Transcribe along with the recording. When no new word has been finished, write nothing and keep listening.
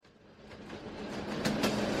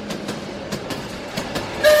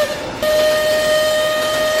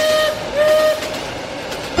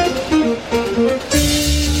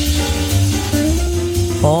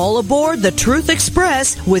aboard the Truth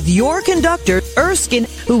Express with your conductor, Erskine,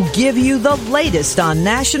 who give you the latest on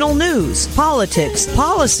national news, politics,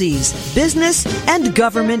 policies, business, and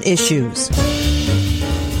government issues.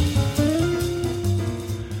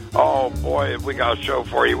 Oh, boy, we got a show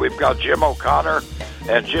for you. We've got Jim O'Connor,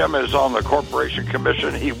 and Jim is on the Corporation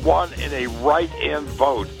Commission. He won in a write-in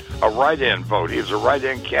vote. A write-in vote. He's a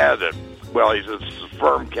write-in candidate. Well, he's a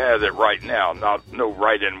firm candidate right now. No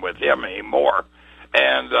write-in with him anymore.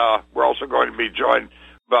 And we're also going to be joined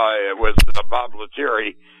with Bob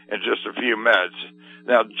Lettieri in just a few minutes.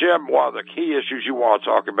 Now, Jim, one of the key issues you want to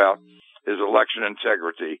talk about is election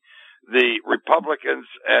integrity. The Republicans,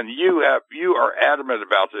 and you are adamant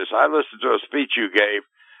about this. I listened to a speech you gave,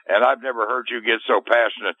 and I've never heard you get so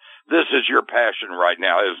passionate. This is your passion right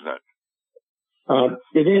now, isn't it?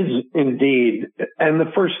 It is indeed. And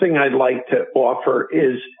the first thing I'd like to offer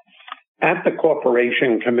is at the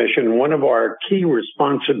Corporation Commission, one of our key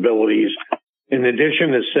responsibilities, in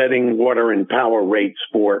addition to setting water and power rates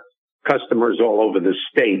for customers all over the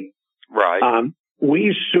state, right?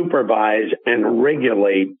 We supervise and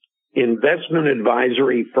regulate investment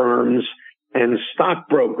advisory firms and stock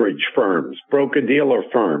brokerage firms, broker-dealer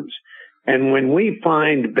firms. And when we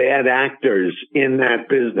find bad actors in that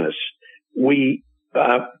business, we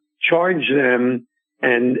charge them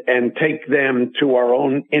and take them to our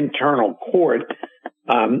own internal court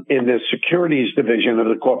in the Securities Division of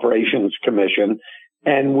the Corporations Commission,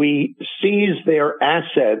 and we seize their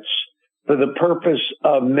assets for the purpose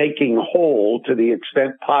of making whole, to the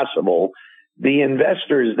extent possible, the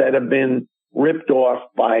investors that have been ripped off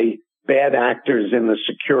by bad actors in the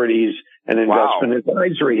securities and investment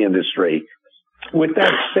advisory industry. With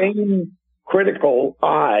that same critical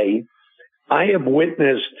eye, I have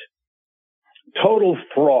witnessed total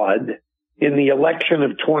fraud in the election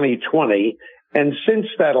of 2020, and since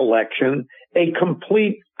that election, a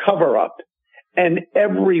complete cover-up. And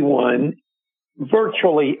everyone,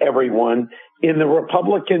 virtually everyone, in the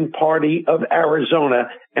Republican Party of Arizona,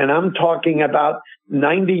 and I'm talking about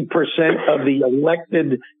 90% of the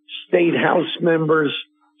elected state House members,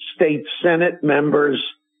 state Senate members,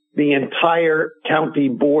 the entire county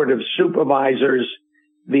board of supervisors,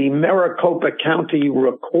 the Maricopa County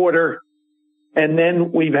recorder, and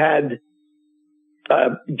then we've had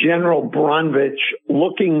General Bronvich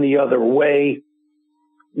looking the other way,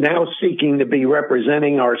 now seeking to be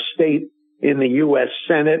representing our state in the U.S.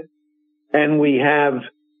 Senate, and we have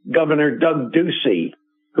Governor Doug Ducey,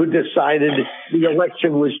 who decided the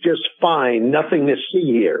election was just fine, nothing to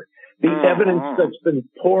see here. The evidence that's been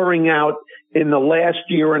pouring out in the last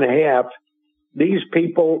year and a half, these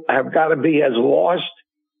people have got to be as lost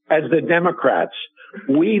as the Democrats.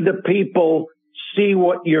 We, the people, see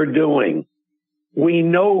what you're doing. We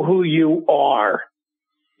know who you are.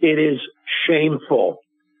 It is shameful.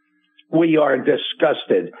 We are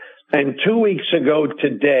disgusted. And 2 weeks ago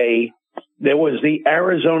today, there was the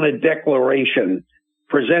Arizona Declaration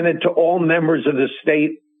presented to all members of the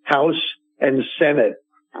state House and Senate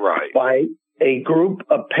by a group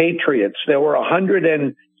of patriots. There were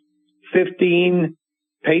 115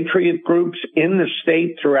 patriot groups in the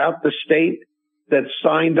state, throughout the state, that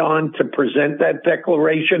signed on to present that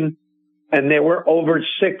declaration. And there were over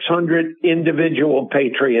 600 individual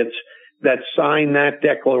patriots that signed that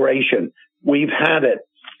declaration. We've had it.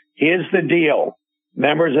 Here's the deal.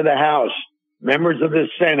 Members of the House, members of the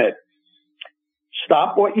Senate,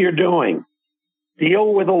 stop what you're doing.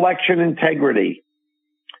 Deal with election integrity.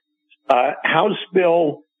 House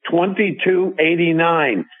Bill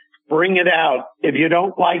 2289. Bring it out. If you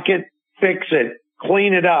don't like it, fix it.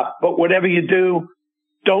 Clean it up. But whatever you do,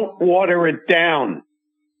 don't water it down.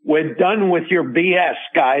 We're done with your BS,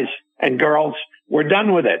 guys and girls. We're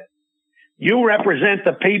done with it. You represent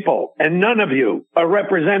the people, and none of you are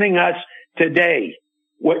representing us today.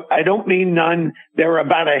 I don't mean none. There are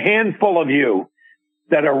about a handful of you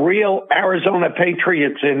that are real Arizona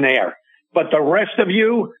patriots in there. But the rest of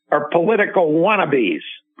you are political wannabes,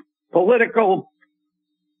 political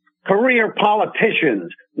career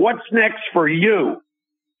politicians. What's next for you?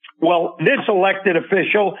 Well, this elected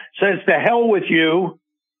official says to hell with you,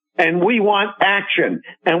 and we want action,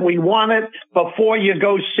 and we want it before you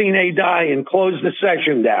go sine die and close the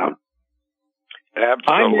session down.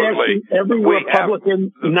 Absolutely. I'm asking every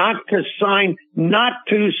Republican not to sign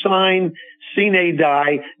sine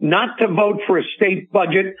die, not to vote for a state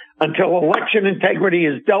budget until election integrity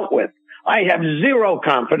is dealt with. I have zero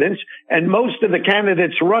confidence, and most of the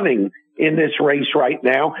candidates running in this race right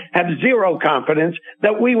now have zero confidence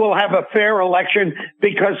that we will have a fair election,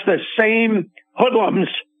 because the same hoodlums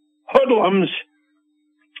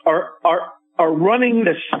are are running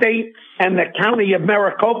the state and the county of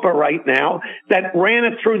Maricopa right now that ran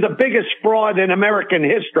it through the biggest fraud in American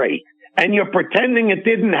history. And you're pretending it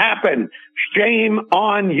didn't happen. Shame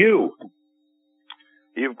on you.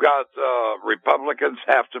 You've got Republicans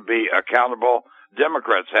have to be accountable.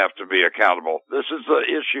 Democrats have to be accountable. This is the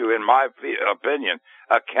issue, in my opinion,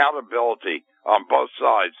 accountability on both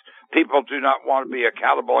sides. People do not want to be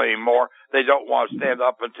accountable anymore. They don't want to stand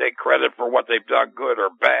up and take credit for what they've done, good or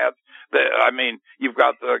bad. You've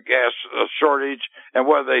got the gas shortage, and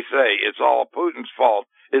what do they say? It's all Putin's fault.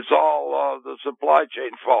 It's all the supply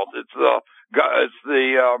chain fault.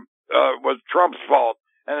 Was Trump's fault,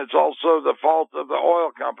 and it's also the fault of the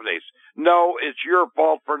oil companies. No, it's your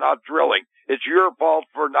fault for not drilling. It's your fault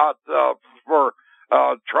for not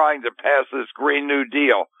trying to pass this Green New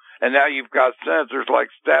Deal. And now you've got senators like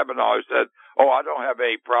Stabenow who said, "Oh, I don't have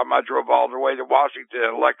any problem. I drove all the way to Washington in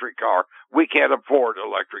an electric car. We can't afford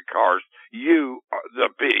electric cars. You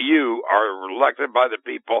are elected by the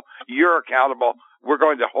people. You're accountable. We're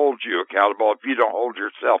going to hold you accountable if you don't hold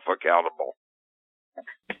yourself accountable."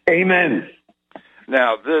 Amen.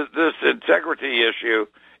 Now, this integrity issue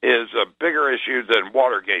is a bigger issue than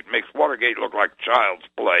Watergate. Makes Watergate look like child's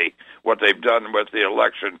play, what they've done with the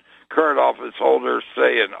election. Current office holders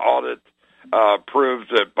say an audit proves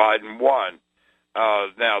that Biden won.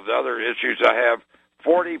 Now, the other issues I have,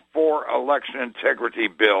 44 election integrity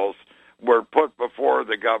bills were put before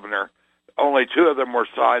the governor. Only 2 of them were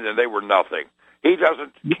signed, and they were nothing. He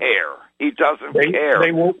doesn't care. He doesn't care.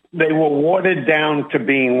 They were watered down to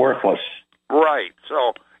being worthless. Right.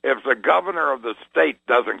 So if the governor of the state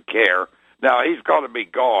doesn't care, now he's going to be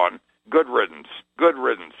gone. Good riddance. Good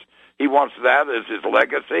riddance. He wants that as his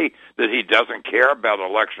legacy, that he doesn't care about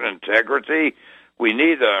election integrity. We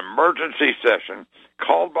need an emergency session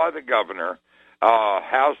called by the governor,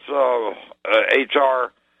 House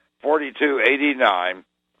H.R. 4289,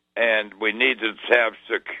 and we need to have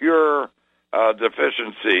secure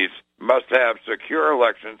deficiencies, must have secure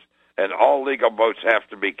elections, and all legal votes have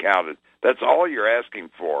to be counted. That's all you're asking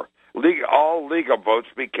for. All legal votes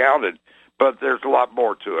be counted. But there's a lot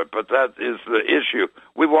more to it. But that is the issue.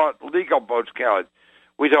 We want legal votes counted.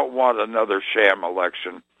 We don't want another sham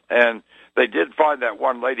election. And they did find that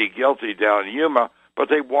one lady guilty down in Yuma, but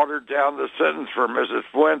they watered down the sentence for Mrs.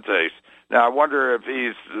 Fuentes. Now, I wonder if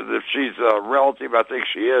she's a relative, I think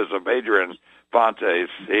she is, of Adrian Fontes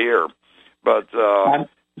here. But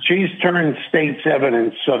she's turned state's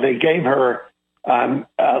evidence, so they gave her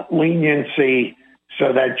leniency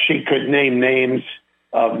so that she could name names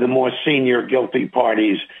of the more senior guilty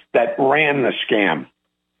parties that ran the scam.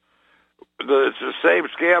 It's the same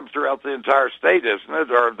scam throughout the entire state, isn't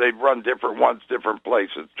it? Or they run different ones, different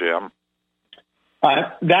places, Jim?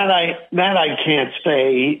 That I can't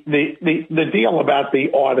say. The deal about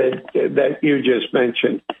the audit that you just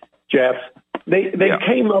mentioned, Jeff, they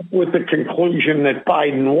came up with the conclusion that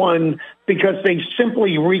Biden won because they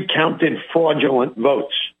simply recounted fraudulent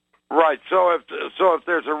votes. Right. So if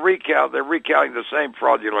there's a recount, they're recounting the same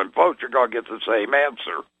fraudulent votes. You're going to get the same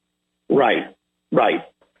answer. Right.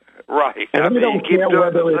 And you keep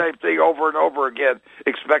doing the same thing over and over again,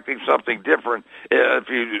 expecting something different.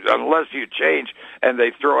 Unless you change, and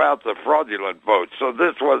they throw out the fraudulent votes. So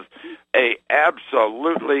this was a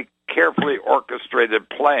absolutely carefully orchestrated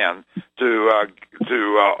plan to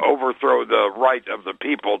overthrow the right of the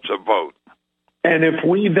people to vote. And if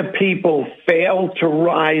we, the people, fail to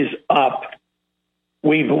rise up,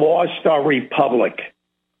 we've lost our republic.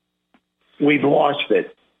 We've lost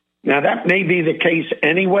it. Now, that may be the case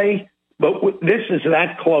anyway, but this is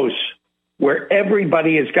that close where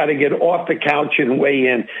everybody has got to get off the couch and weigh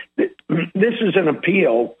in. This is an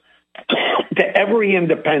appeal to every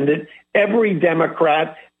independent, every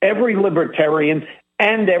Democrat, every libertarian,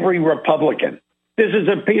 and every Republican. This is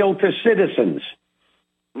an appeal to citizens.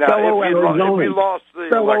 Now, if you lost the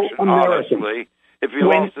election honestly,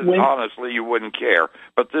 you wouldn't care.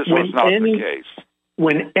 But this was not the case.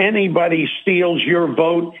 When anybody steals your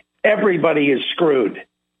vote, everybody is screwed.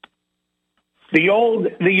 The old,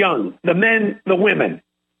 the young, the men, the women,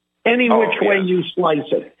 any which way you slice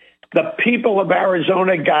it. The people of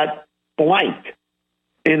Arizona got blanked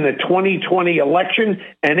in the 2020 election,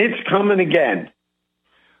 and it's coming again.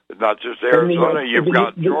 Not just Arizona, you've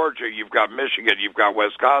got Georgia, you've got Michigan, you've got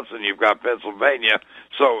Wisconsin, you've got Pennsylvania.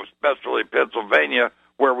 So especially Pennsylvania,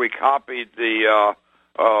 where we copied the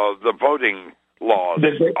voting laws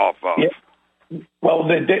off of. Yeah. Well,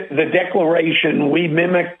 the declaration we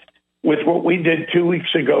mimicked with what we did 2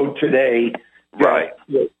 weeks ago today. Right.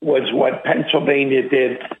 Was what Pennsylvania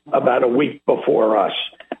did about a week before us.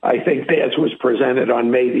 I think theirs was presented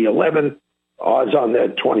on May the 11th. I was on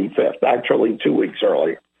the 25th, actually 2 weeks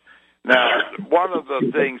earlier. Now, one of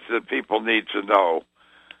the things that people need to know,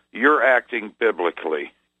 you're acting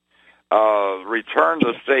biblically. Return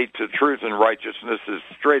the state to truth and righteousness is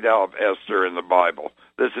straight out of Esther in the Bible.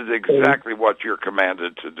 This is exactly what you're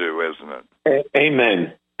commanded to do, isn't it?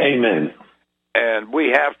 Amen. Amen. And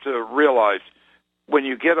we have to realize when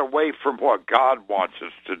you get away from what God wants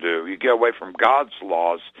us to do, you get away from God's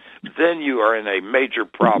laws, then you are in a major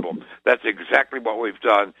problem. That's exactly what we've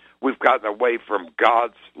done. We've gotten away from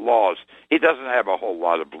God's laws. He doesn't have a whole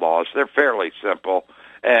lot of laws. They're fairly simple,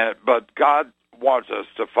 but God wants us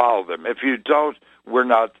to follow them. If you don't, we're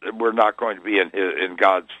not going to be in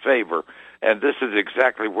God's favor. And this is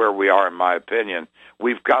exactly where we are, in my opinion.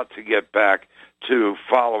 We've got to get back to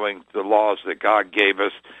following the laws that God gave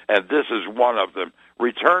us, and this is one of them.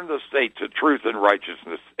 Return the state to truth and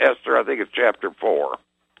righteousness. Esther, I think it's chapter 4.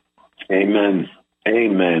 Amen.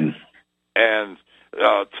 Amen. And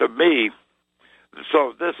to me,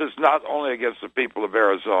 so this is not only against the people of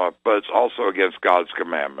Arizona, but it's also against God's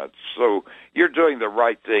commandments. So you're doing the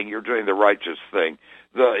right thing. You're doing the righteous thing.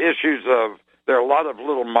 The issues there are a lot of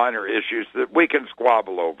little minor issues that we can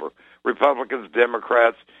squabble over. Republicans,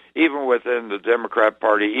 Democrats, even within the Democrat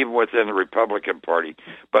Party, even within the Republican Party.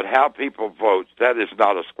 But how people vote, that is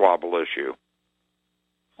not a squabble issue.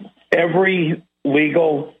 Every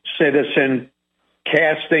legal citizen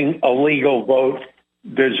casting a legal vote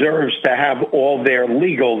deserves to have all their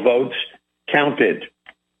legal votes counted,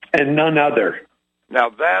 and none other. Now,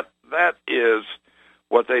 that is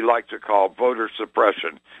what they like to call voter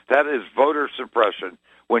suppression. That is voter suppression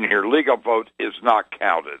when your legal vote is not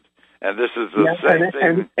counted. And this is the same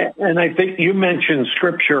thing. And I think you mentioned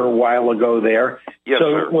Scripture a while ago there. Yes,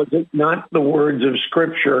 so sir. Was it not the words of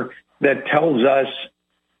Scripture that tells us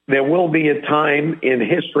there will be a time in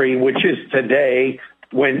history, which is today,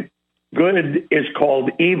 when good is called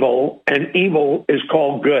evil and evil is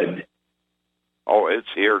called good? Oh,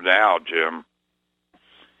 it's here now, Jim.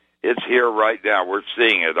 It's here right now. We're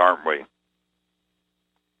seeing it, aren't we?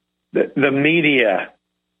 The media,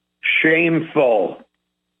 shameful.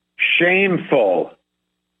 Shameful.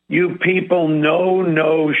 You people know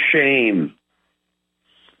no shame.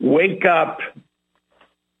 Wake up.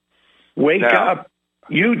 Wake up.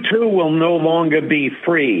 You too will no longer be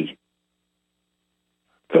free.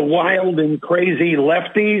 The wild and crazy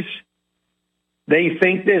lefties, they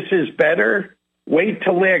think this is better. Wait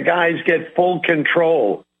till their guys get full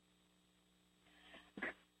control.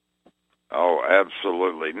 Oh,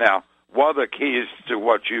 absolutely. Now, one of the keys to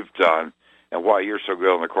what you've done and why you're so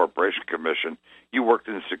good on the Corporation Commission, you worked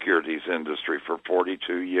in the securities industry for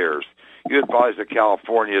 42 years. You advised the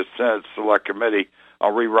California Senate Select Committee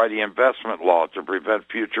on rewriting investment law to prevent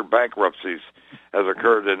future bankruptcies, as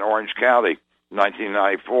occurred in Orange County,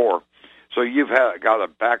 1994. So you've got a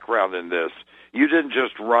background in this. You didn't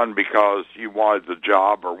just run because you wanted the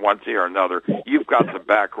job or one thing or another. You've got the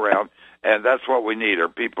background, and that's what we need, are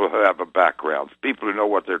people who have a background, people who know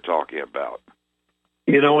what they're talking about.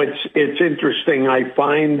 You know, it's interesting. I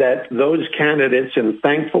find that those candidates, and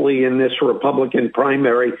thankfully in this Republican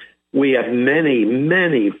primary, we have many,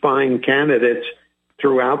 many fine candidates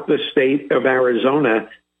throughout the state of Arizona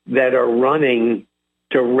that are running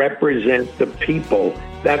to represent the people.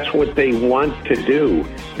 That's what they want to do.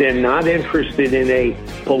 They're not interested in a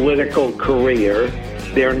political career.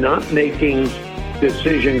 They're not making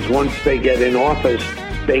decisions once they get in office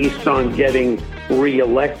based on getting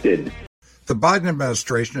reelected. The Biden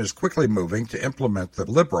administration is quickly moving to implement the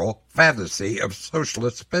liberal fantasy of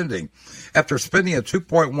socialist spending. After spending a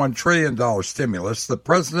 $2.1 trillion stimulus, the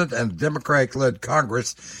president and Democratic-led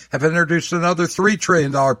Congress have introduced another $3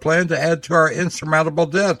 trillion plan to add to our insurmountable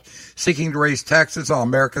debt, seeking to raise taxes on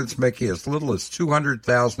Americans making as little as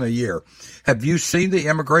 $200,000 a year. Have you seen the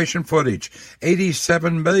immigration footage?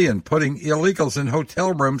 87 million putting illegals in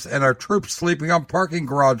hotel rooms and our troops sleeping on parking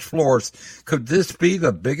garage floors. Could this be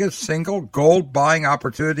the biggest single gold buying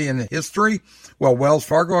opportunity in history? Well, Wells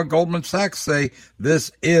Fargo and Goldman Sachs say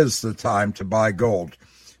this is the time to buy gold.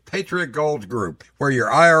 Patriot Gold Group, where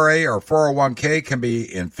your IRA or 401k can be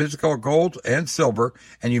in physical gold and silver,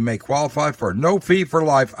 and you may qualify for no fee for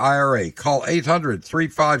life IRA. Call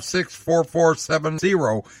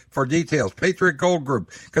 800-356-4470 for details. Patriot Gold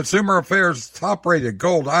Group, Consumer Affairs top-rated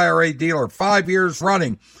gold IRA dealer 5 years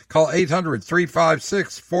running. Call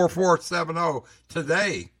 800-356-4470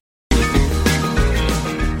 today.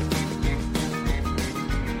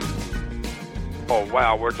 Oh,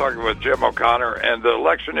 wow. We're talking with Jim O'Connor, and the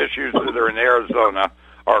election issues that are in Arizona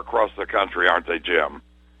are across the country, aren't they, Jim?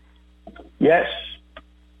 Yes.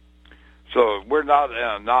 So we're not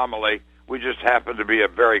an anomaly. We just happen to be a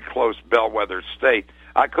very close bellwether state.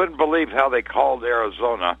 I couldn't believe how they called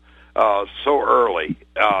Arizona so early.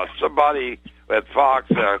 Somebody at Fox,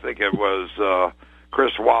 I think it was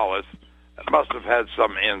Chris Wallace, must have had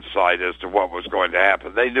some insight as to what was going to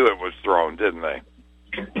happen. They knew it was thrown, didn't they?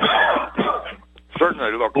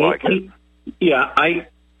 Certainly looked like it. Yeah,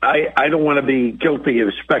 I don't want to be guilty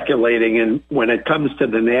of speculating, and when it comes to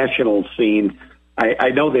the national scene,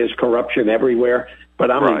 I know there's corruption everywhere, but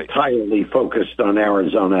I'm entirely focused on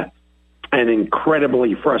Arizona and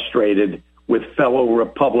incredibly frustrated with fellow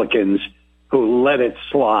Republicans who let it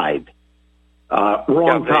slide.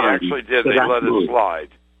 Wrong they time. Actually did. They let it slide.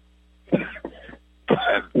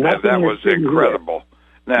 And that was incredible.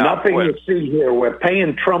 Now, nothing to see here. We're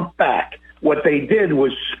paying Trump back. What they did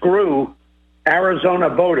was screw Arizona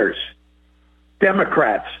voters,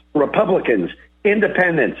 Democrats, Republicans,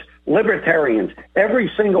 independents, libertarians, every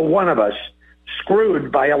single one of us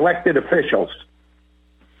screwed by elected officials.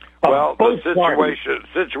 Well, the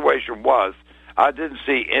situation was, I didn't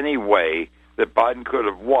see any way that Biden could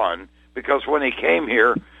have won, because when he came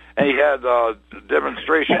here and he had a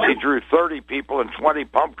demonstration, he drew 30 people and 20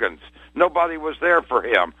 pumpkins. Nobody was there for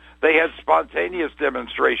him. They had spontaneous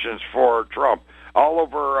demonstrations for Trump all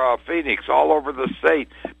over Phoenix, all over the state.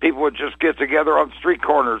 People would just get together on street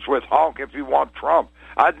corners with honk if you want Trump.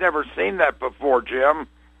 I'd never seen that before, Jim.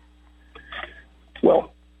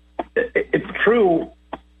 Well, it's true.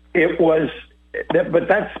 It was, but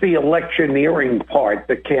that's the electioneering part,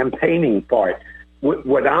 the campaigning part.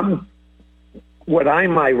 What I'm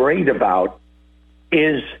irate about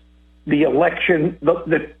is the election,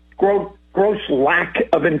 the gross lack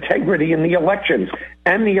of integrity in the elections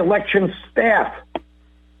and the election staff.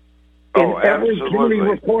 In every county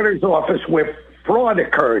reporter's office where fraud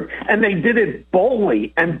occurred, and they did it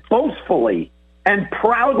boldly and boastfully and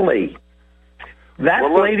proudly.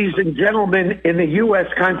 That, ladies and gentlemen, in the U.S.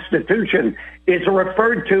 Constitution is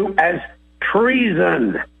referred to as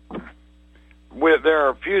treason. There are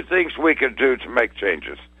a few things we can do to make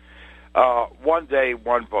changes. One day,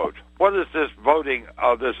 one vote. What is this voting,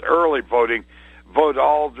 this early voting, vote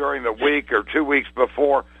all during the week or 2 weeks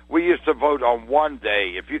before? We used to vote on one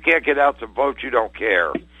day. If you can't get out to vote, you don't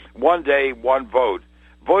care. One day, one vote.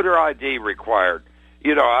 Voter ID required.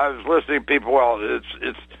 You know, I was listening to people, well,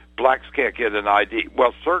 it's blacks can't get an ID.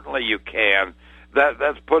 Well, certainly you can.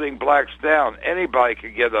 That's putting blacks down. Anybody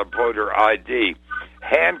can get a voter ID.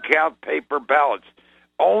 Hand count paper ballots.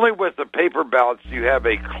 Only with the paper ballots do you have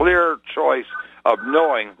a clear choice of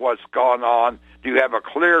knowing what's gone on. Do you have a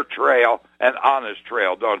clear trail, an honest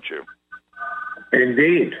trail, don't you?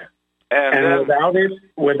 Indeed. And then,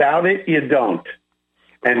 without it, you don't.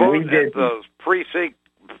 And we did at those precinct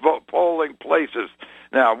polling places.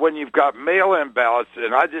 Now, when you've got mail-in ballots,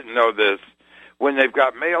 and I didn't know this, when they've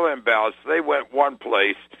got mail-in ballots, they went one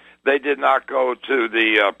place. They did not go to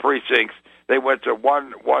the precincts. They went to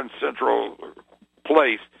one central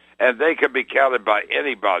place, and they could be counted by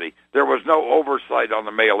anybody. There was no oversight on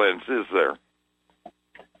the mail-ins, is there?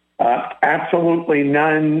 Absolutely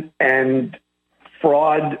none, and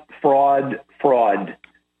fraud.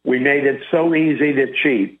 We made it so easy to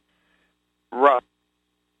cheat. Right.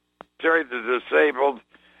 The disabled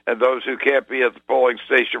and those who can't be at the polling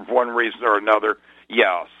station for one reason or another,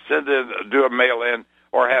 send in, do a mail-in,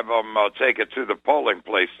 or have them take it to the polling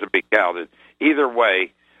place to be counted. Either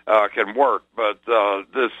way can work, but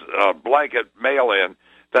this blanket mail-in,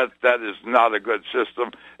 that is not a good system.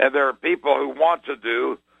 And there are people who want to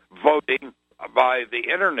do voting by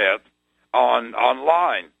the Internet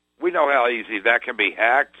online. We know how easy that can be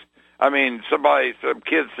hacked. I mean, some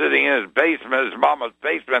kid sitting in his basement, his mama's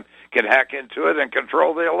basement, can hack into it and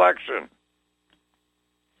control the election.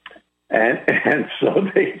 And so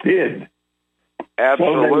they did.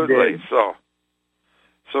 Absolutely.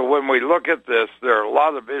 So when we look at this, there are a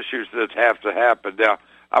lot of issues that have to happen. Now,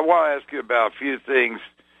 I want to ask you about a few things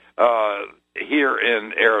here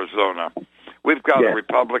in Arizona. We've got a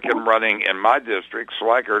Republican running in my district,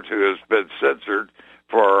 Swikert, who has been censored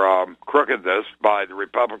for crookedness by the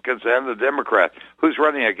Republicans and the Democrats. Who's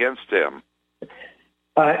running against him?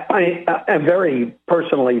 I am very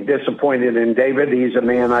personally disappointed in David. He's a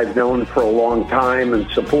man I've known for a long time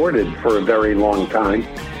and supported for a very long time.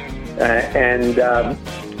 And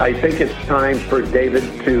I think it's time for David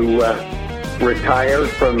to retire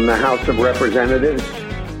from the House of Representatives.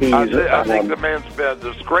 I think the man's been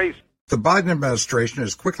disgraced. The Biden administration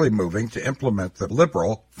is quickly moving to implement the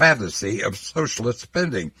liberal fantasy of socialist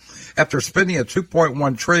spending. After spending a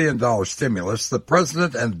 $2.1 trillion stimulus, the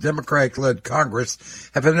president and Democratic-led Congress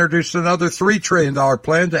have introduced another $3 trillion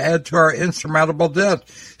plan to add to our insurmountable debt,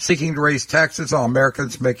 seeking to raise taxes on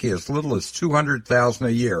Americans making as little as $200,000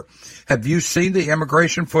 a year. Have you seen the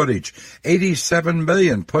immigration footage? 87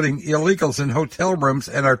 million putting illegals in hotel rooms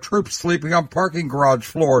and our troops sleeping on parking garage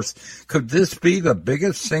floors. Could this be the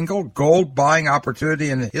biggest single gold buying opportunity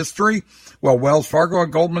in history? Well, Wells Fargo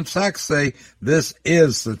and Goldman Sachs say this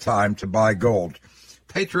is the time to buy gold.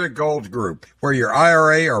 Patriot Gold Group, where your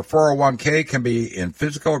IRA or 401k can be in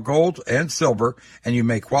physical gold and silver, and you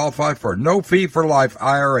may qualify for a no-fee-for-life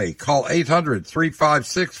IRA. Call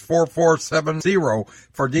 800-356-4470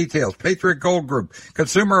 for details. Patriot Gold Group,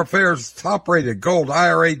 Consumer Affairs' top-rated gold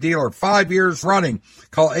IRA dealer, 5 years running.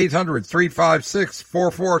 Call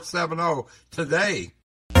 800-356-4470 today.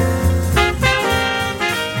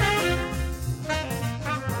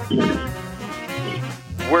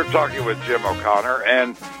 We're talking with Jim O'Connor,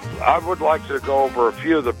 and I would like to go over a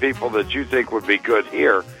few of the people that you think would be good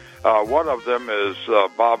here. One of them is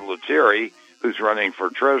Bob Lettieri, who's running for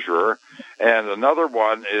treasurer, and another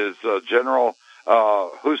one is General,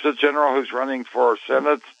 who's the general who's running for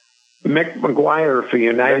Senate? Mick McGuire for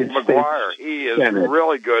United States. McGuire, he is Senate.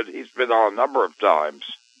 really good. He's been on a number of times.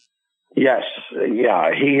 Yes,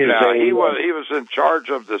 yeah, he was in charge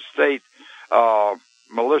of the state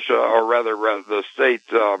militia, or rather the state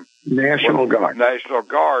National Guard. National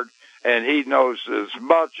Guard, and he knows as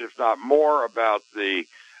much, if not more, about the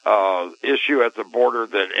issue at the border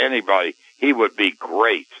than anybody. He would be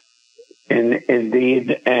great.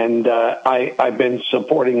 Indeed, and I've been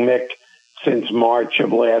supporting Mick since March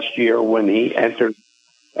of last year when he entered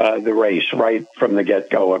the race right from the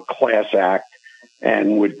get-go, a class act,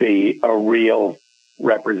 and would be a real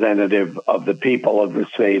representative of the people of the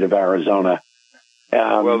state of Arizona.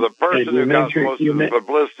 Well, the person who got most of the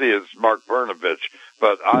publicity is Mark Brnovich,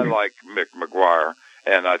 but I like Mick McGuire,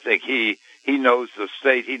 and I think he knows the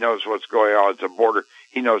state. He knows what's going on at the border.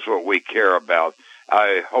 He knows what we care about.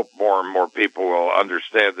 I hope more and more people will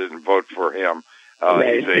understand it and vote for him.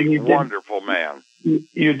 He's a wonderful man.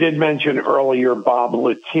 You did mention earlier Bob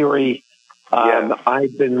Lettieri. Yes.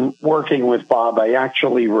 I've been working with Bob. I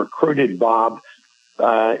actually recruited Bob.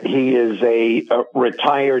 He is a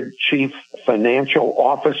retired chief financial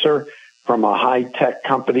officer from a high-tech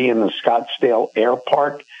company in the Scottsdale Air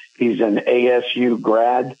Park. He's an ASU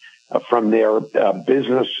grad from their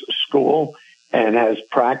business school and has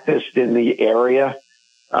practiced in the area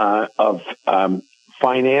of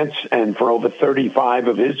finance. And for over 35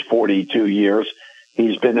 of his 42 years,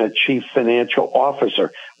 he's been a chief financial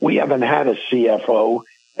officer. We haven't had a CFO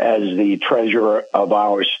as the treasurer of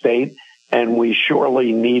our state, and we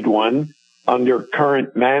surely need one. Under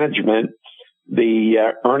current management,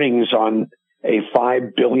 the earnings on a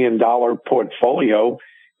 $5 billion portfolio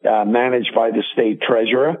managed by the state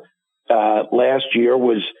treasurer last year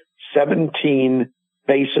was 17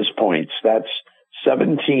 basis points. That's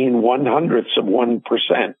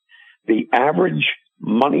 0.17 The average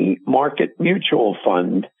money market mutual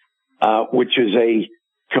fund, which is a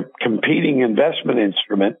competing investment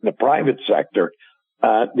instrument in the private sector,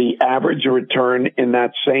 the average return in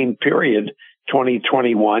that same period,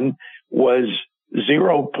 2021, was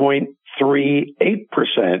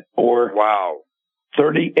 0.38%, or wow,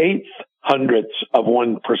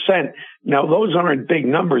 0.38%. Now, those aren't big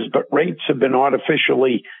numbers, but rates have been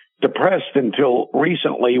artificially depressed until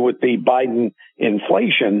recently with the Biden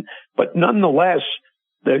inflation. But nonetheless,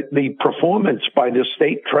 the performance by the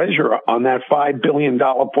state treasurer on that $5 billion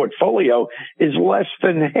portfolio is less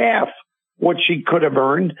than half what she could have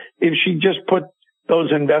earned if she just put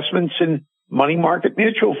those investments in money market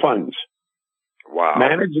mutual funds. Wow.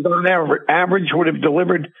 Managed on average would have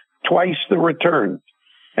delivered twice the return.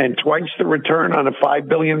 And twice the return on a $5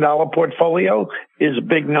 billion portfolio is a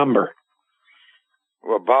big number.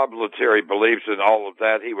 Well, Bob Lettieri believes in all of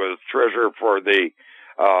that. He was treasurer for the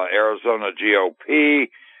Arizona GOP,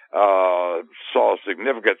 saw a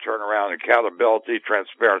significant turnaround in accountability,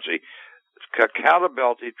 transparency.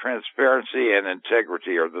 Accountability, transparency, and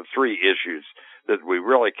integrity are the three issues that we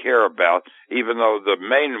really care about, even though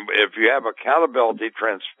if you have accountability,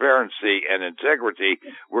 transparency, and integrity,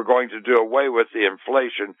 we're going to do away with the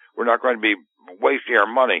inflation. We're not going to be wasting our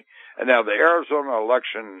money. And now the Arizona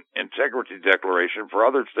Election Integrity Declaration for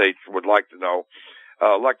other states would like to know,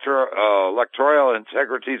 electoral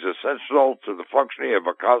integrity is essential to the functioning of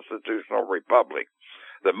a constitutional republic.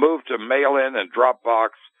 The move to mail-in and drop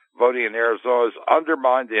box voting in Arizona has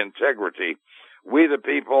undermined the integrity. We, the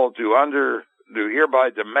people, do hereby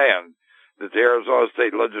demand that the Arizona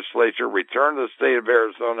State Legislature return the state of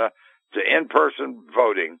Arizona to in-person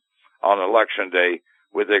voting on Election Day,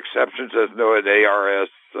 with exceptions as noted ARS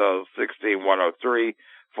 16103,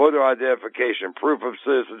 photo identification, proof of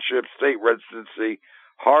citizenship, state residency,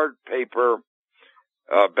 hard paper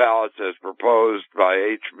ballots as proposed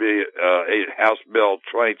by House Bill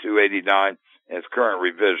 2289 in its current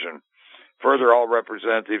revision. Further, all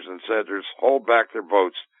representatives and senators hold back their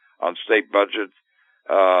votes on state budgets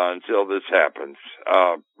until this happens.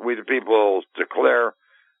 We the people declare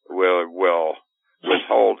will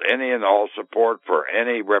withhold any and all support for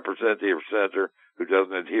any representative or senator who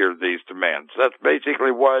doesn't adhere to these demands. That's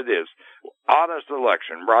basically what it is. Honest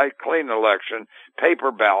election, right? Clean election,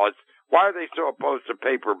 paper ballots. Why are they so opposed to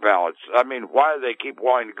paper ballots? I mean, why do they keep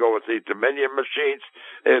wanting to go with these Dominion machines?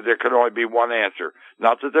 There can only be one answer.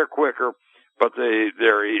 Not that they're quicker, but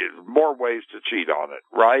there are more ways to cheat on it,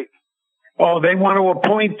 right? Oh, they want to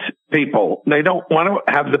appoint people. They don't want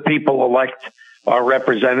to have the people elect our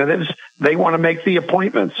representatives. They want to make the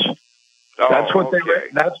appointments. That's what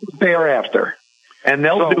they're after. And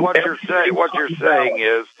they'll do what you're saying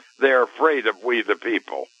is they're afraid of we the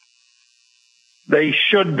people. They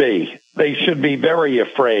should be. They should be very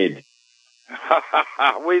afraid.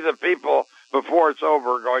 We the people, before it's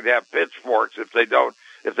over, are going to have pitchforks if they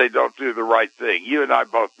don't do the right thing. You and I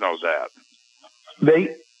both know that.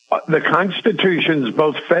 The constitutions,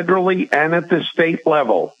 both federally and at the state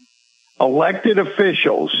level, elected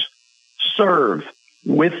officials serve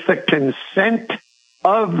with the consent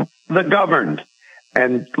of the governed.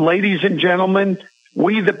 And ladies and gentlemen,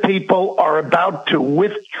 we the people are about to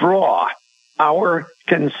withdraw our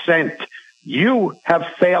consent. You have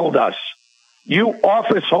failed us. You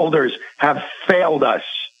office holders have failed us.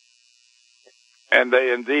 And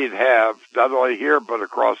they indeed have, not only here, but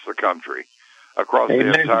across the country, across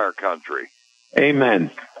Amen. The entire country.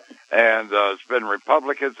 Amen. And it's been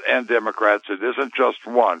Republicans and Democrats. It isn't just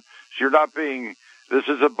one. So this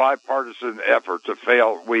is a bipartisan effort to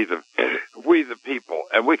fail we the people,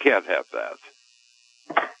 and we can't have that.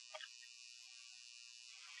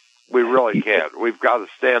 We really can't. We've got to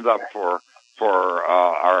stand up for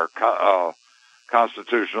our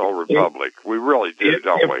constitutional republic. We really do,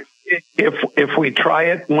 don't we? If we try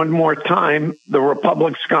it one more time, the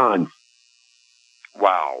republic's gone.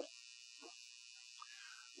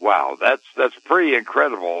 Wow, that's pretty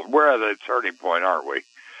incredible. We're at a turning point, aren't we?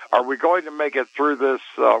 Are we going to make it through this,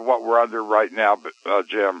 what we're under right now,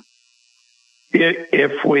 Jim?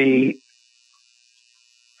 If we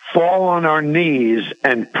fall on our knees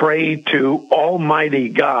and pray to Almighty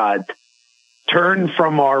God, turn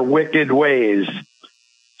from our wicked ways,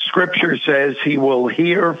 Scripture says He will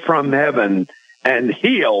hear from heaven and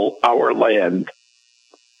heal our land.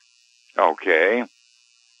 Okay.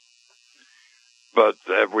 But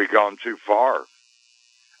have we gone too far?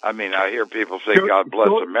 I mean, I hear people say, God bless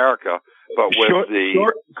America, but with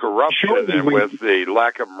the corruption and with the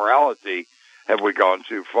lack of morality, have we gone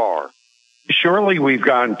too far? Surely we've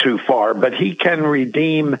gone too far, but He can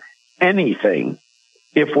redeem anything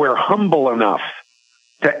if we're humble enough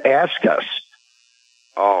to ask us.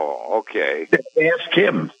 Oh, okay. To ask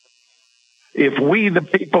Him. If we, the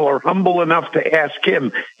people, are humble enough to ask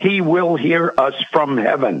Him, He will hear us from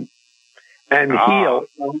heaven and heal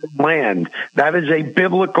our land. That is a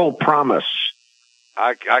biblical promise.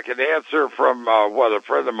 I can answer from what a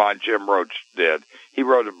friend of mine, Jim Roach, did. He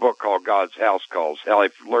wrote a book called God's House Calls, how he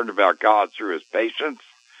learned about God through his patience.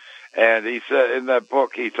 And he said in that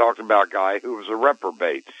book, he talked about a guy who was a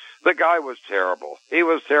reprobate. The guy was terrible. He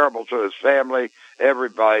was terrible to his family,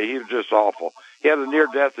 everybody. He was just awful. He had a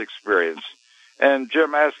near-death experience. And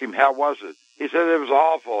Jim asked him, how was it? He said, it was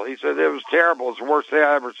awful. He said, it was terrible. It's the worst thing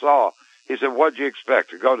I ever saw. He said, what'd you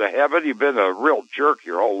expect, to go to heaven? You've been a real jerk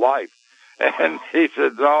your whole life. And he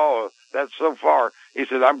said, no, that's so far. He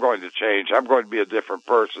said, I'm going to change. I'm going to be a different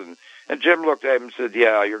person. And Jim looked at him and said,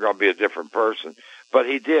 yeah, you're going to be a different person. But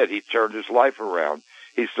he did. He turned his life around.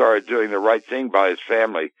 He started doing the right thing by his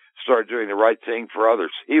family, started doing the right thing for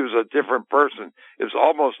others. He was a different person. It was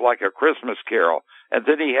almost like a Christmas carol. And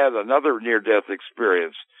then he had another near-death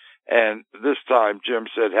experience. And this time, Jim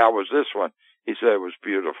said, how was this one? He said, it was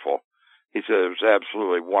beautiful. He said, it was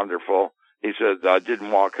absolutely wonderful. He said, I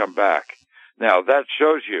didn't want to come back. Now, that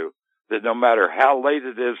shows you that no matter how late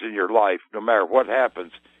it is in your life, no matter what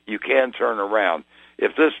happens, you can turn around.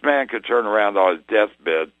 If this man could turn around on his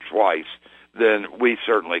deathbed twice, then we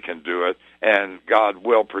certainly can do it, and God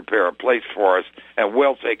will prepare a place for us and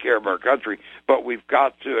will take care of our country. But we've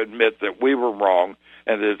got to admit that we were wrong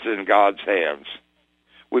and it's in God's hands.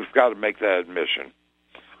 We've got to make that admission.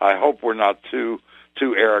 I hope we're not too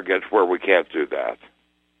arrogant where we can't do that.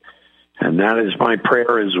 And that is my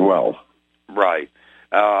prayer as well. Right.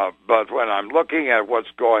 But when I'm looking at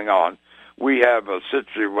what's going on, we have a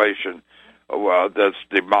situation that's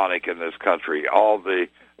demonic in this country. All the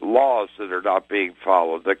laws that are not being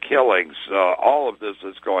followed, the killings, all of this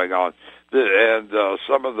is going on. And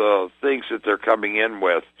some of the things that they're coming in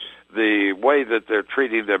with, the way that they're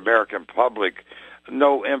treating the American public,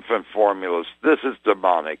 no infant formulas. This is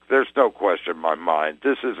demonic. There's no question in my mind.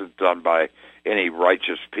 This isn't done by any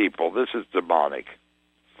righteous people. This is demonic.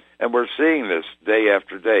 And we're seeing this day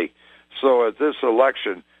after day. So at this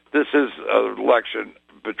election, this is an election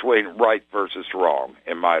between right versus wrong,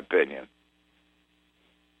 in my opinion.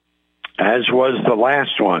 As was the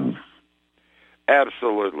last one.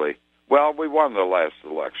 Absolutely. Well, we won the last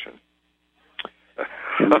election.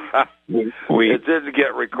 It didn't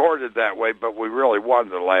get recorded that way, but we really won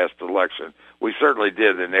the last election. We certainly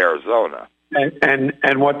did in Arizona.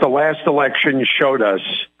 And what the last election showed us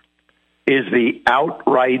is the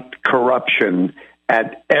outright corruption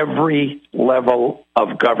at every level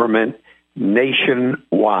of government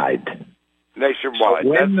nationwide. Nationwide,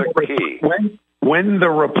 so that's the key. When the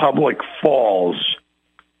republic falls,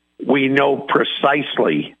 we know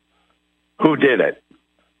precisely who did it.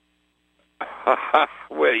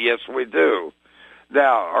 Well, yes, we do.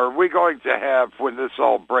 Now, are we going to have, when this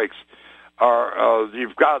all breaks,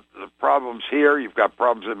 you've got problems here, you've got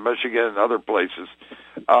problems in Michigan and other places.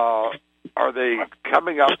 Are they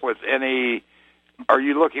coming up with any, are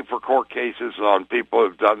you looking for court cases on people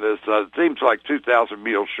who've done this? It seems like 2,000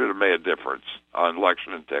 meals should have made a difference on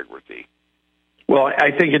election integrity. Well,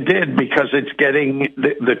 I think it did because it's getting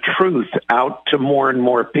the truth out to more and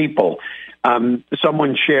more people.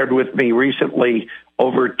 Someone shared with me recently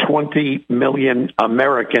over 20 million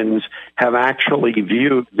Americans have actually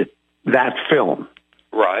viewed that film.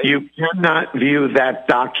 Right. You cannot view that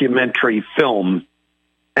documentary film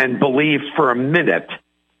and believe for a minute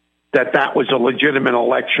that that was a legitimate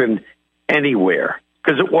election anywhere,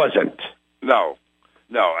 because it wasn't. No,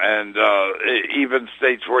 and even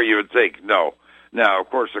states where you would think, no. Now, of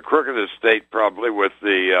course, the crookedest state probably with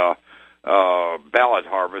the ballot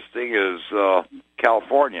harvesting is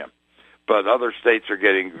California, but other states are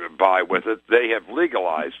getting by with it. They have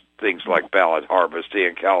legalized things like ballot harvesting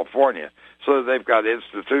in California, so they've got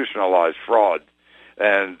institutionalized fraud,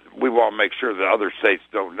 and we want to make sure that other states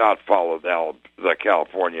do not follow the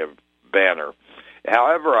California banner.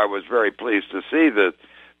 However, I was very pleased to see that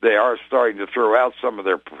they are starting to throw out some of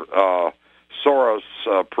their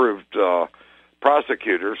Soros-approved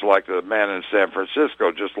prosecutors, like the man in San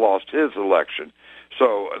Francisco just lost his election.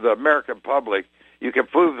 So the American public, you can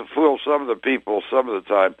fool some of the people some of the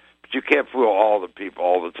time, but you can't fool all the people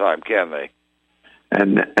all the time, can they?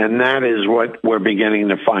 And that is what we're beginning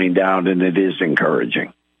to find out, and it is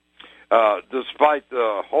encouraging. Despite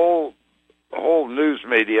the whole news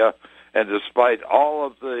media, and despite all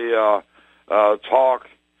of the talk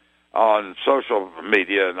on social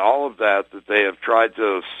media and all of that they have tried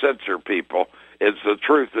to censor people, the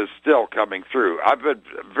truth is still coming through. I've been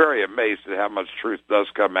very amazed at how much truth does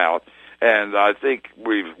come out, and I think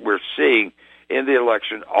we're seeing in the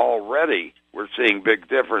election already, we're seeing big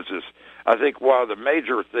differences. I think one of the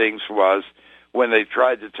major things was when they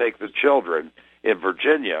tried to take the children in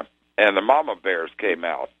Virginia and the mama bears came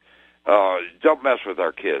out. Don't mess with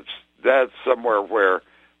our kids. That's somewhere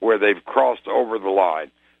where they've crossed over the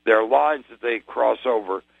line. There are lines that they cross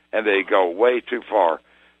over, and they go way too far.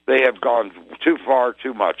 They have gone too far,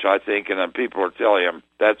 too much, I think, and then people are telling them,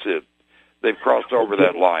 that's it. They've crossed over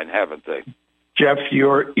that line, haven't they? Jeff,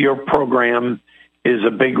 your program is a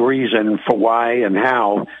big reason for why and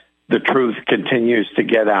how the truth continues to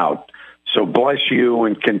get out. So bless you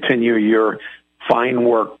and continue your fine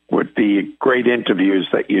work with the great interviews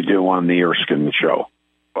that you do on the Erskine Show.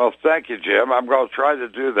 Well, thank you, Jim. I'm going to try to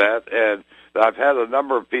do that, and I've had a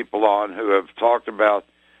number of people on who have talked about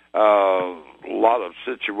a lot of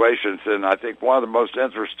situations, and I think one of the most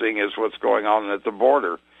interesting is what's going on at the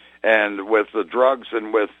border, and with the drugs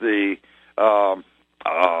and with the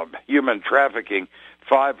human trafficking,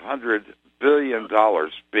 $500 billion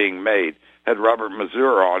being made. Had Robert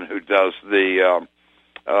Mazur on, who does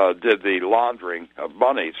did the laundering of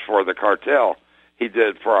monies for the cartel. He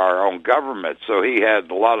did for our own government, so he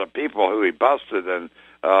had a lot of people who he busted and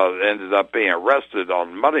ended up being arrested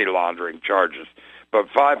on money laundering charges. But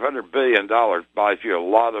 $500 billion buys you a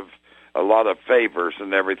lot of favors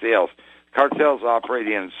and everything else. Cartels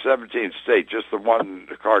operating in 17 states, just the one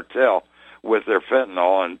cartel with their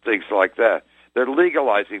fentanyl and things like that. They're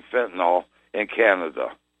legalizing fentanyl in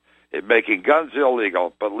Canada. It's making guns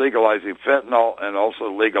illegal, but legalizing fentanyl and also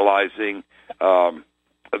legalizing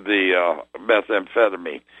the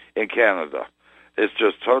methamphetamine in Canada. It's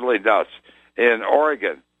just totally nuts. In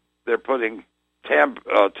Oregon, they're putting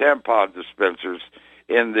tampon dispensers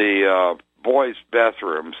in the boys'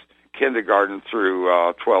 bathrooms, kindergarten through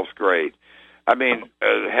 12th grade. I mean,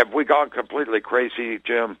 have we gone completely crazy,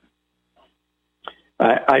 Jim?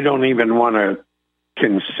 I don't even want to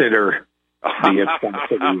consider the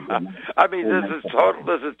atrocities. I mean, this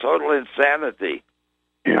is total insanity.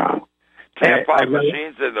 Yeah. Tampon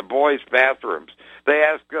machines in the boys' bathrooms. They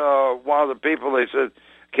asked one of the people, they said,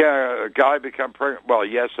 can a guy become pregnant? Well,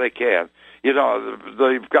 yes, they can. You know,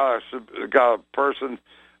 they've got a person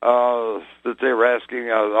that they were asking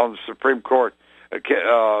on the Supreme Court,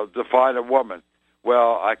 define a woman.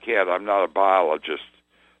 Well, I can't. I'm not a biologist.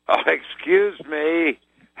 Excuse me.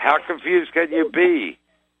 How confused can you be?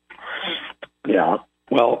 Yeah.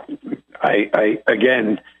 Well,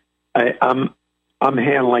 I'm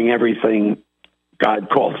handling everything God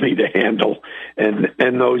called me to handle, and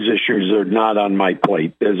those issues are not on my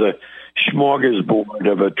plate. There's a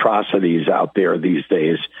smorgasbord of atrocities out there these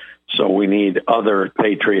days, so we need other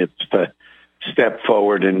patriots to step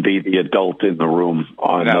forward and be the adult in the room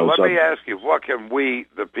on now, those. Let me ask you, what can we,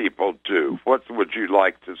 the people, do? What would you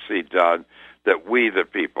like to see done that we, the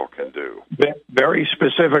people, can do? Very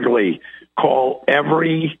specifically, call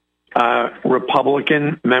every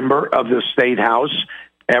Republican member of the State House,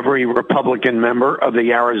 every Republican member of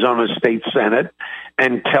the Arizona State Senate,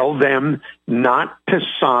 and tell them not to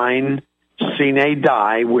sign sine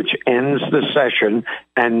die, which ends the session,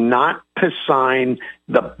 and not to sign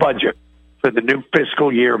the budget for the new fiscal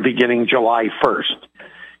year beginning July 1st.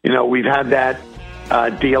 You know, we've had that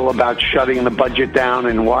deal about shutting the budget down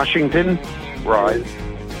in Washington. Right.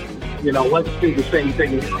 You know, let's do the same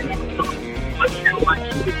thing. Let's get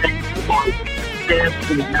elections to take the vote, stand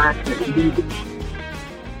for the act and leave it.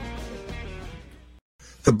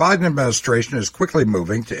 The Biden administration is quickly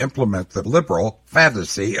moving to implement the liberal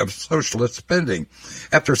fantasy of socialist spending.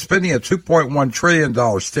 After spending a $2.1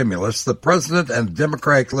 trillion stimulus, the president and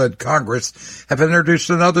Democratic-led Congress have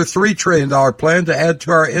introduced another $3 trillion plan to add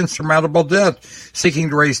to our insurmountable debt,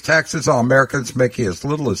 seeking to raise taxes on Americans making as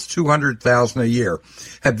little as $200,000 a year.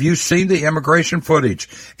 Have you seen the immigration footage?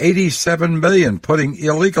 87 million putting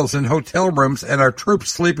illegals in hotel rooms and our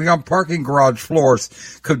troops sleeping on parking garage floors.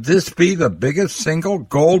 Could this be the biggest single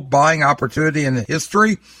gold buying opportunity in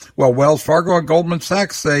history? Well, Wells Fargo and Goldman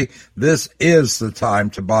Sachs say this is the time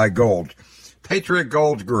to buy gold. Patriot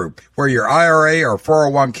Gold Group, where your IRA or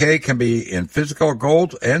 401k can be in physical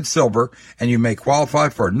gold and silver, and you may qualify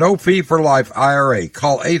for a no-fee-for-life IRA.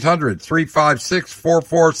 Call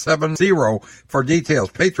 800-356-4470 for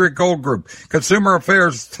details. Patriot Gold Group, Consumer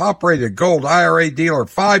Affairs top-rated gold IRA dealer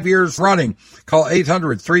 5 years running. Call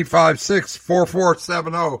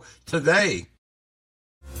 800-356-4470 today.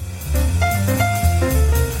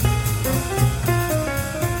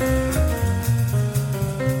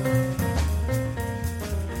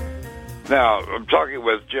 Now, I'm talking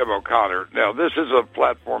with Jim O'Connor. Now, this is a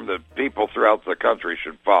platform that people throughout the country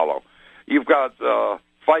should follow. You've got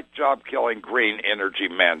fight job-killing green energy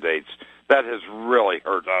mandates. That has really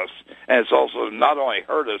hurt us. And it's also not only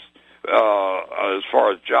hurt us as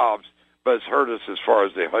far as jobs, but it's hurt us as far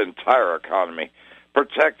as the entire economy.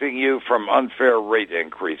 Protecting you from unfair rate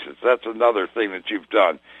increases. That's another thing that you've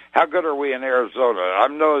done. How good are we in Arizona?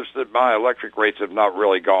 I've noticed that my electric rates have not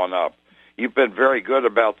really gone up. You've been very good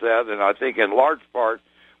about that, and I think in large part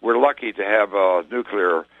we're lucky to have a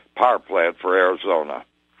nuclear power plant for Arizona,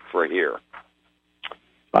 for here.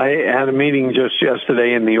 I had a meeting just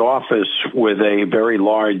yesterday in the office with a very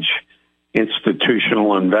large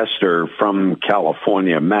institutional investor from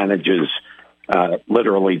California, manages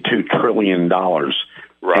literally $2 trillion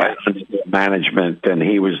right. management, and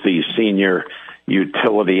he was the senior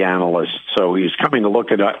utility analyst. So he's coming to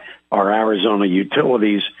look at our Arizona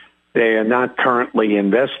utilities. They are not currently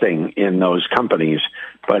investing in those companies,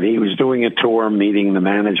 but he was doing a tour, meeting the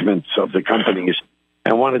managements of the companies,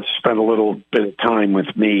 and wanted to spend a little bit of time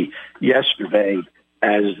with me yesterday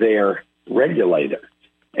as their regulator.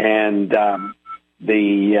 And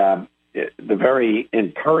the very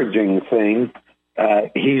encouraging thing,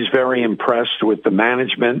 he's very impressed with the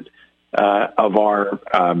management of our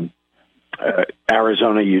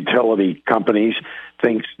Arizona utility companies,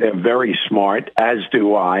 thinks they're very smart, as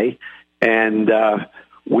do I, and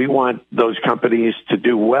we want those companies to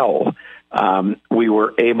do well. We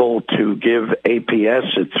were able to give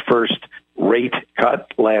APS its first rate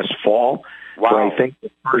cut last fall. Wow. For, I think, the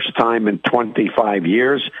first time in 25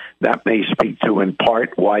 years. That may speak to, in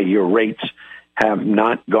part, why your rates have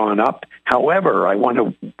not gone up. However, I want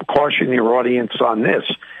to caution your audience on this.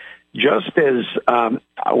 just as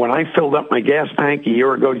when I filled up my gas tank a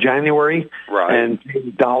year ago, January, and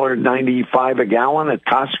paid $1.95 a gallon at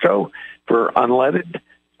Costco for unleaded,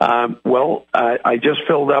 I just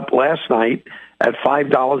filled up last night at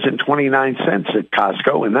 $5.29 at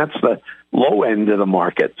Costco, and that's the low end of the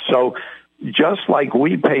market. So just like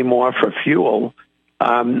we pay more for fuel,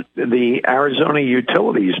 the Arizona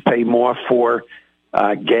utilities pay more for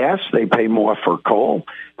gas. They pay more for coal.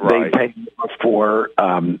 They pay more for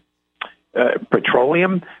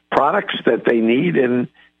petroleum products that they need in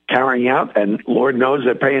carrying out, and Lord knows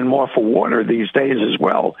they're paying more for water these days as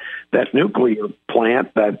well. That nuclear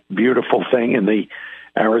plant, that beautiful thing in the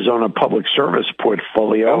Arizona Public Service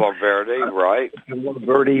portfolio. Palo Verde, right. Palo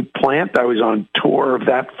Verde plant. I was on tour of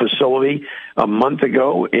that facility a month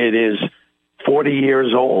ago. It is 40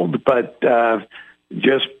 years old, but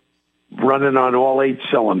just running on all 8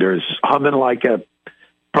 cylinders, purring like a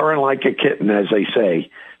kitten, as they say.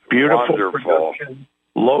 Beautiful Wonderful. Production,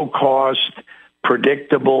 low cost,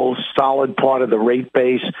 predictable, solid part of the rate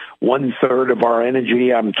base. 1/3 of our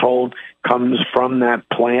energy, I'm told, comes from that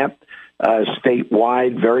plant.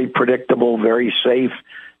 Statewide, very predictable, very safe.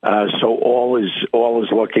 So all is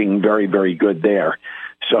looking very, very good there.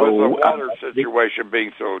 So with the water situation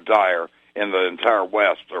being so dire in the entire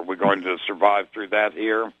West, are we going to survive through that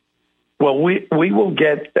here? Well, we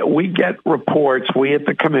get reports. We at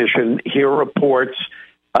the commission hear reports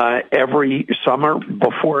every summer,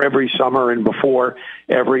 before every summer and before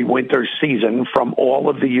every winter season from all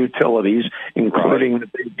of the utilities, including the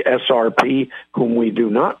big SRP, whom we do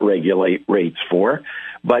not regulate rates for,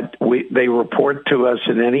 but they report to us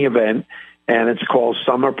in any event, and it's called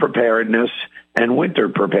summer preparedness and winter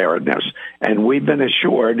preparedness. And we've been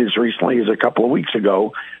assured as recently as a couple of weeks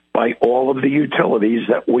ago by all of the utilities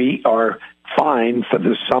that we are fine for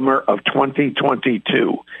the summer of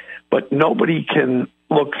 2022. But nobody can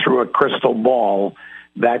look through a crystal ball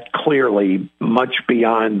that clearly, much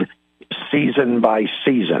beyond season by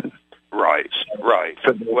season. Right.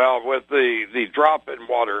 Well, with the drop in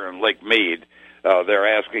water in Lake Mead, they're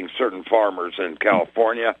asking certain farmers in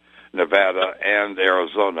California, Nevada, and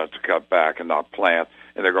Arizona to cut back and not plant,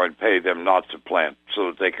 and they're going to pay them not to plant so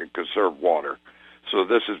that they can conserve water. So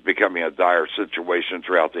this is becoming a dire situation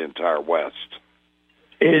throughout the entire West.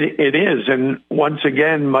 It is, and once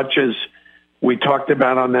again, much as we talked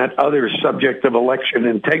about on that other subject of election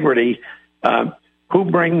integrity, who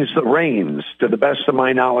brings the rains? To the best of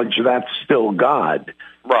my knowledge, that's still God.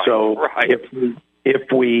 So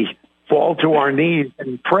if we fall to our knees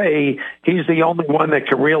and pray, he's the only one that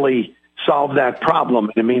can really solve that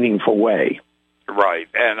problem in a meaningful way. Right,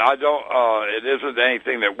 and I don't. It isn't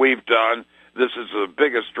anything that we've done. This is the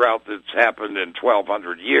biggest drought that's happened in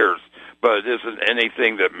 1,200 years, but it isn't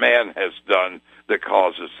anything that man has done that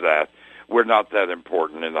causes that. We're not that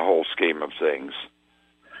important in the whole scheme of things.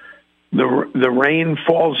 The rain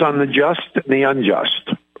falls on the just and the unjust.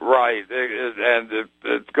 Right, and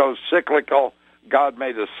it goes cyclical. God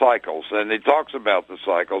made the cycles, and he talks about the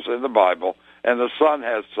cycles in the Bible, and the sun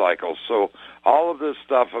has cycles. So all of this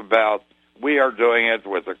stuff about we are doing it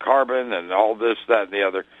with the carbon and all this, that, and the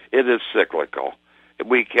other, it is cyclical.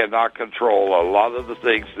 We cannot control a lot of the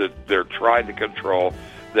things that they're trying to control.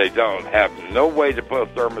 They don't have no way to put a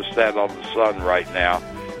thermostat on the sun right now,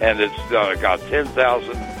 and it's got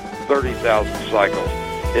 10,000, 30,000 cycles.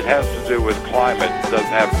 It has to do with climate. It doesn't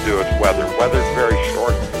have to do with weather. Weather's very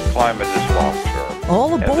short. Climate is long-term.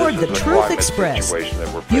 All aboard the Truth Express.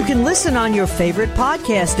 You can listen on your favorite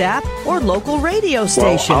podcast app or local radio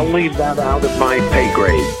station. Well, I'll leave that out of my pay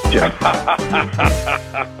grade, Jeff.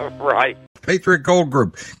 Right. Patriot Gold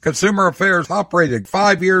Group, Consumer Affairs operated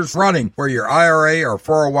 5 years running for your IRA or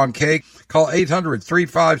 401k. Call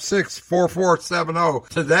 800-356-4470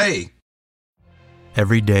 today.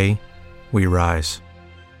 Every day, we rise,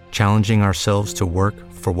 challenging ourselves to work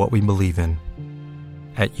for what we believe in.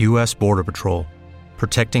 At U.S. Border Patrol,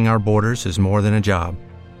 protecting our borders is more than a job.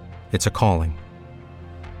 It's a calling.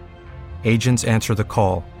 Agents answer the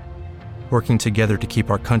call, working together to keep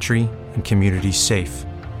our country and communities safe.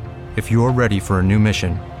 If you're ready for a new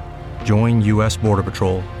mission, join U.S. Border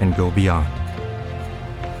Patrol and go beyond.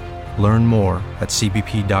 Learn more at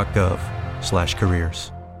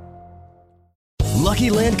cbp.gov/careers. Lucky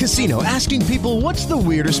Land Casino, asking people, what's the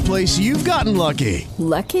weirdest place you've gotten lucky?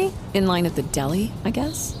 Lucky? In line at the deli, I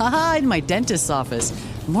guess? Aha, in my dentist's office.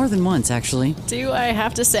 More than once, actually. Do I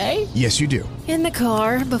have to say? Yes, you do. In the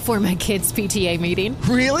car before my kids' PTA meeting.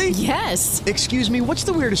 Really? Yes. Excuse me, what's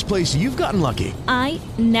the weirdest place you've gotten lucky? I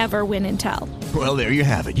never win and tell. Well, there you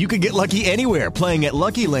have it. You can get lucky anywhere, playing at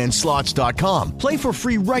LuckyLandSlots.com. Play for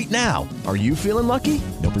free right now. Are you feeling lucky?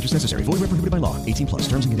 No purchase necessary. Void where prohibited by law. 18+.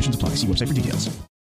 Terms and conditions apply. See website for details.